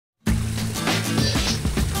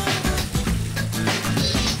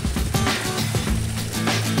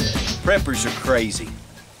Preppers are crazy.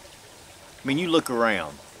 I mean, you look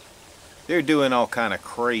around. They're doing all kind of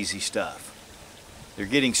crazy stuff. They're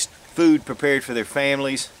getting food prepared for their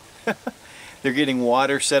families. They're getting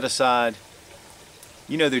water set aside.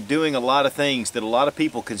 You know, they're doing a lot of things that a lot of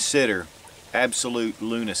people consider absolute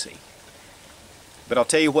lunacy. But I'll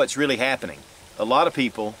tell you what's really happening. A lot of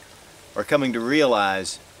people are coming to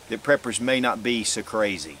realize that preppers may not be so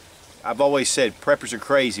crazy. I've always said preppers are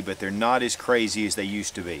crazy, but they're not as crazy as they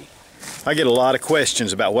used to be. I get a lot of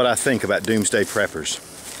questions about what I think about doomsday preppers.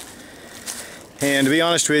 And to be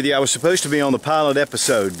honest with you, I was supposed to be on the pilot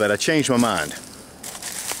episode, but I changed my mind.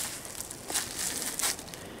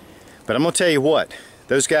 But I'm going to tell you what,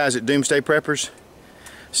 those guys at Doomsday Preppers,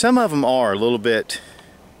 some of them are a little bit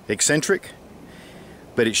eccentric,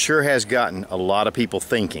 but it sure has gotten a lot of people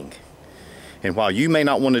thinking. And while you may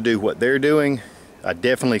not want to do what they're doing, I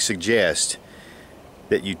definitely suggest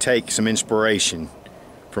that you take some inspiration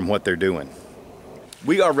from what they're doing.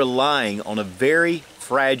 We are relying on a very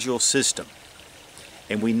fragile system,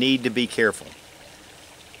 and we need to be careful.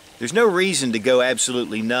 There's no reason to go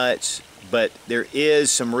absolutely nuts, but there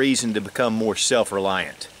is some reason to become more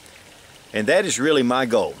self-reliant. And that is really my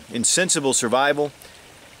goal. In Sensible Survival,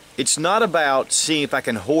 it's not about seeing if I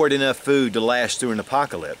can hoard enough food to last through an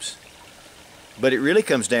apocalypse, but it really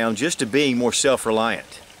comes down just to being more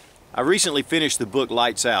self-reliant. I recently finished the book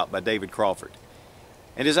Lights Out by David Crawford.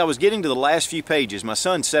 And as I was getting to the last few pages, my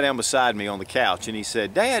son sat down beside me on the couch and he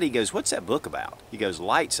said, "Dad," he goes, "what's that book about?" He goes,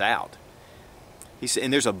 "Lights Out." He said,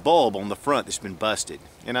 "and there's a bulb on the front that's been busted."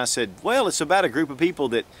 And I said, "Well, it's about a group of people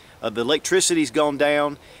that the electricity's gone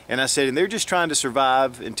down." And I said, "and they're just trying to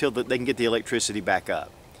survive until they can get the electricity back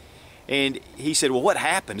up." And he said, "Well, what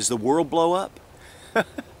happened? Does the world blow up?" And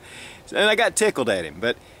I got tickled at him.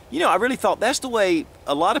 But, you know, I really thought that's the way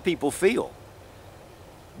a lot of people feel.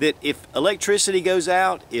 That if electricity goes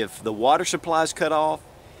out, if the water supply is cut off,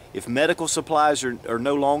 if medical supplies are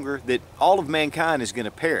no longer, that all of mankind is going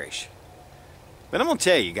to perish. But I'm going to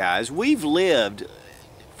tell you guys, we've lived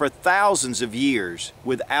for thousands of years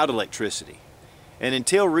without electricity. And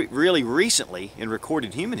until really recently in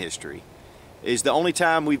recorded human history is the only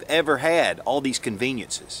time we've ever had all these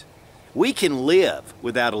conveniences. We can live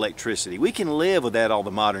without electricity. We can live without all the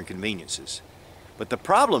modern conveniences. But the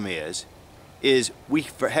problem is we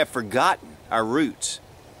have forgotten our roots.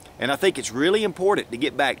 And I think it's really important to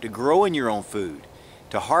get back to growing your own food,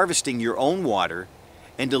 to harvesting your own water,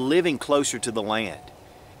 and to living closer to the land,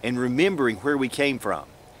 and remembering where we came from.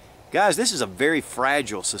 Guys, this is a very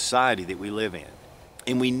fragile society that we live in,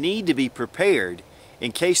 and we need to be prepared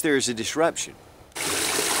in case there is a disruption.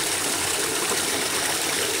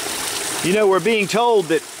 You know, we're being told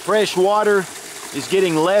that fresh water is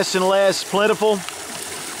getting less and less plentiful,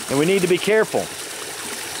 and we need to be careful.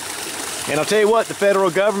 And I'll tell you what, the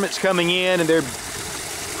federal government's coming in and they're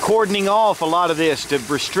cordoning off a lot of this to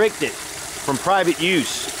restrict it from private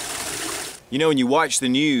use. You know, when you watch the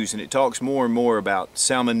news and it talks more and more about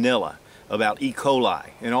salmonella, about E. coli,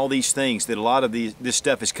 and all these things, that a lot of this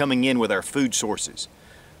stuff is coming in with our food sources.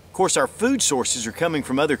 Of course, our food sources are coming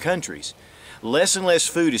from other countries. Less and less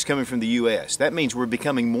food is coming from the U.S. That means we're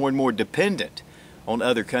becoming more and more dependent on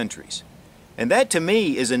other countries. And that to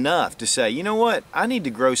me is enough to say, you know what, I need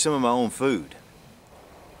to grow some of my own food.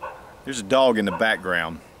 There's a dog in the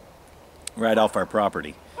background right off our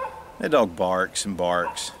property. That dog barks and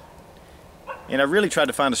barks. And I really tried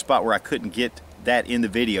to find a spot where I couldn't get that in the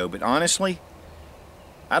video, but honestly,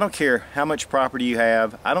 I don't care how much property you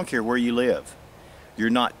have, I don't care where you live.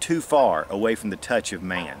 You're not too far away from the touch of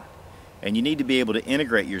man. And you need to be able to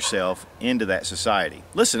integrate yourself into that society.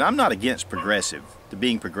 Listen, I'm not against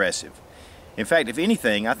being progressive. In fact, if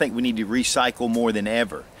anything, I think we need to recycle more than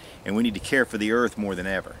ever, and we need to care for the earth more than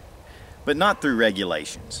ever. But not through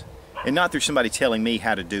regulations, and not through somebody telling me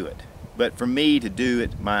how to do it, but for me to do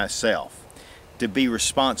it myself, to be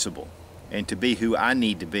responsible, and to be who I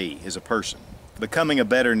need to be as a person. Becoming a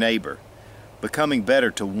better neighbor, becoming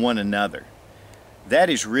better to one another. That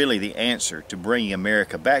is really the answer to bringing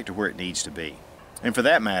America back to where it needs to be. And for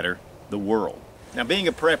that matter, the world. Now, being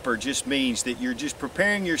a prepper just means that you're just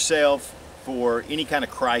preparing yourself for any kind of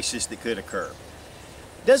crisis that could occur.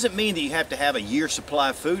 It doesn't mean that you have to have a year's supply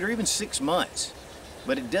of food or even 6 months,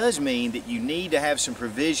 but it does mean that you need to have some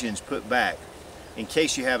provisions put back in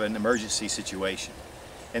case you have an emergency situation.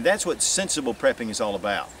 And that's what sensible prepping is all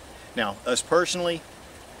about. Now, us personally,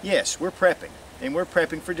 yes, we're prepping, and we're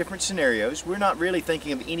prepping for different scenarios. We're not really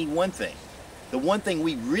thinking of any one thing. The one thing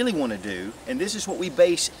we really want to do, and this is what we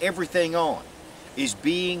base everything on, is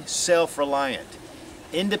being self-reliant.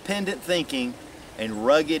 Independent thinking and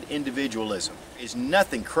rugged individualism. There's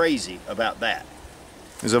nothing crazy about that.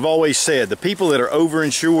 As I've always said, the people that are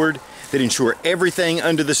overinsured, that insure everything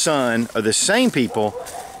under the sun, are the same people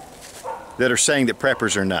that are saying that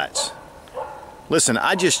preppers are nuts. Listen,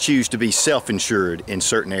 I just choose to be self-insured in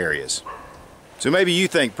certain areas. So maybe you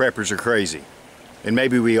think preppers are crazy, and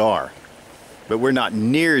maybe we are, but we're not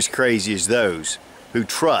near as crazy as those who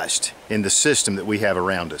trust in the system that we have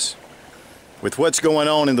around us. With what's going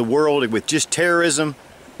on in the world, with just terrorism,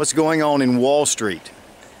 what's going on in Wall Street,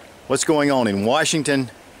 what's going on in Washington,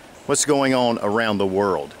 what's going on around the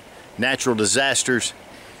world, natural disasters,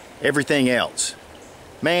 everything else.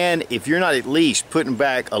 Man, if you're not at least putting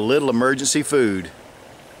back a little emergency food,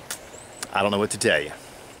 I don't know what to tell you.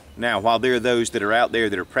 Now, while there are those that are out there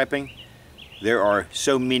that are prepping, there are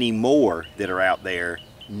so many more that are out there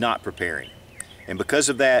not preparing. And because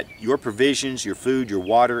of that, your provisions, your food, your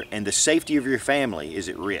water, and the safety of your family is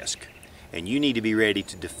at risk. And you need to be ready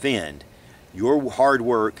to defend your hard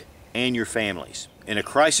work and your families. In a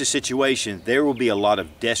crisis situation, there will be a lot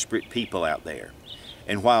of desperate people out there.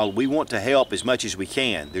 And while we want to help as much as we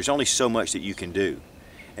can, there's only so much that you can do.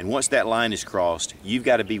 And once that line is crossed, you've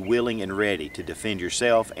got to be willing and ready to defend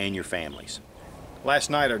yourself and your families. Last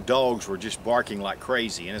night our dogs were just barking like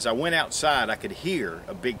crazy, and as I went outside I could hear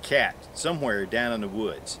a big cat somewhere down in the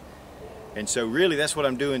woods. And so really that's what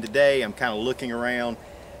I'm doing today. I'm kind of looking around.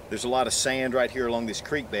 There's a lot of sand right here along this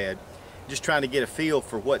creek bed, just trying to get a feel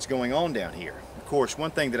for what's going on down here. Of course,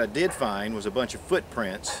 one thing that I did find was a bunch of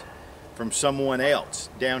footprints from someone else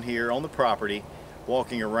down here on the property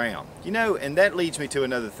walking around. You know, and that leads me to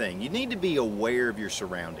another thing. You need to be aware of your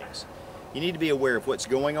surroundings. You need to be aware of what's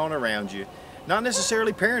going on around you. Not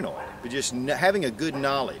necessarily paranoid, but just having a good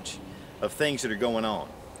knowledge of things that are going on.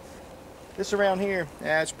 This around here,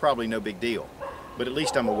 it's probably no big deal, but at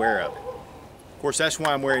least I'm aware of it. Of course, that's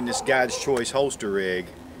why I'm wearing this Guide's Choice holster rig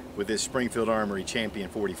with this Springfield Armory Champion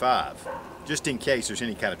 45, just in case there's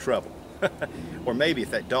any kind of trouble. Or maybe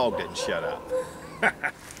if that dog doesn't shut up.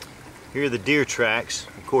 Here are the deer tracks.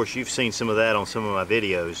 Of course, you've seen some of that on some of my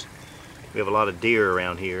videos. We have a lot of deer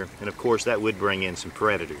around here, and of course that would bring in some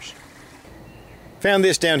predators. Found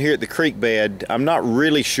this down here at the creek bed. I'm not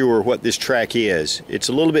really sure what this track is. It's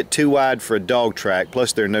a little bit too wide for a dog track,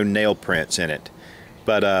 plus there are no nail prints in it.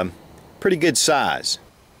 But pretty good size.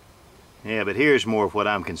 Yeah, but here's more of what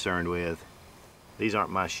I'm concerned with. These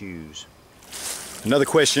aren't my shoes. Another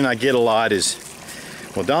question I get a lot is,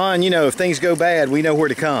 well, Don, you know, if things go bad, we know where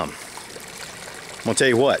to come. I'm gonna tell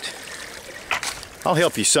you what, I'll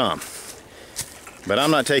help you some. But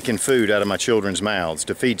I'm not taking food out of my children's mouths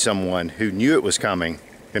to feed someone who knew it was coming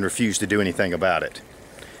and refused to do anything about it.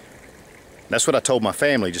 That's what I told my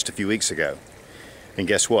family just a few weeks ago. And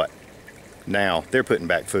guess what? Now they're putting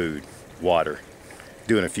back food, water,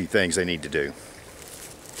 doing a few things they need to do.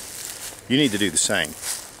 You need to do the same.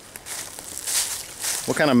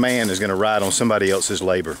 What kind of man is going to ride on somebody else's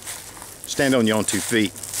labor? Stand on your own 2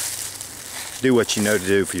 feet. Do what you know to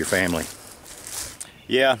do for your family.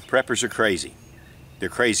 Yeah, preppers are crazy. They're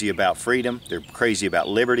crazy about freedom, they're crazy about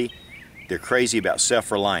liberty, they're crazy about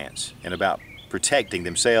self-reliance and about protecting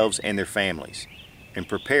themselves and their families and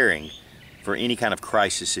preparing for any kind of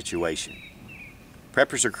crisis situation.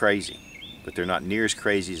 Preppers are crazy, but they're not near as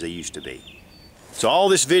crazy as they used to be. So all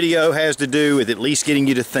this video has to do with at least getting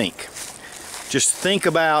you to think. Just think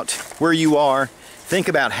about where you are, think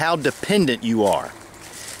about how dependent you are.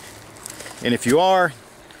 And if you are,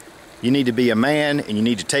 you need to be a man and you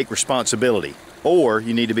need to take responsibility. Or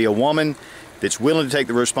you need to be a woman that's willing to take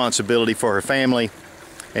the responsibility for her family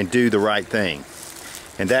and do the right thing.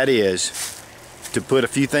 And that is to put a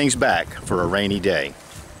few things back for a rainy day.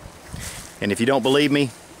 And if you don't believe me,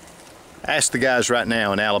 ask the guys right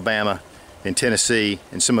now in Alabama, in Tennessee,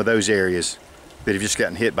 and some of those areas that have just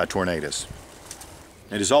gotten hit by tornadoes.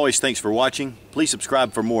 And as always, thanks for watching. Please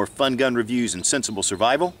subscribe for more fun gun reviews and sensible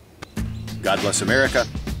survival. God bless America.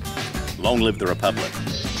 Long live the Republic.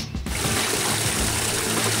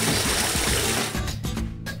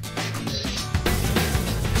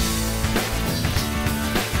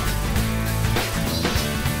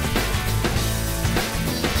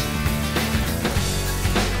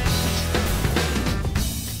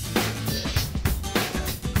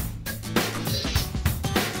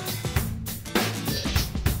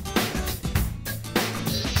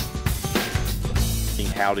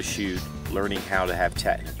 How to shoot, learning how to have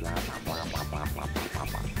technique.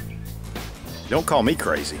 Don't call me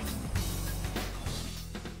crazy.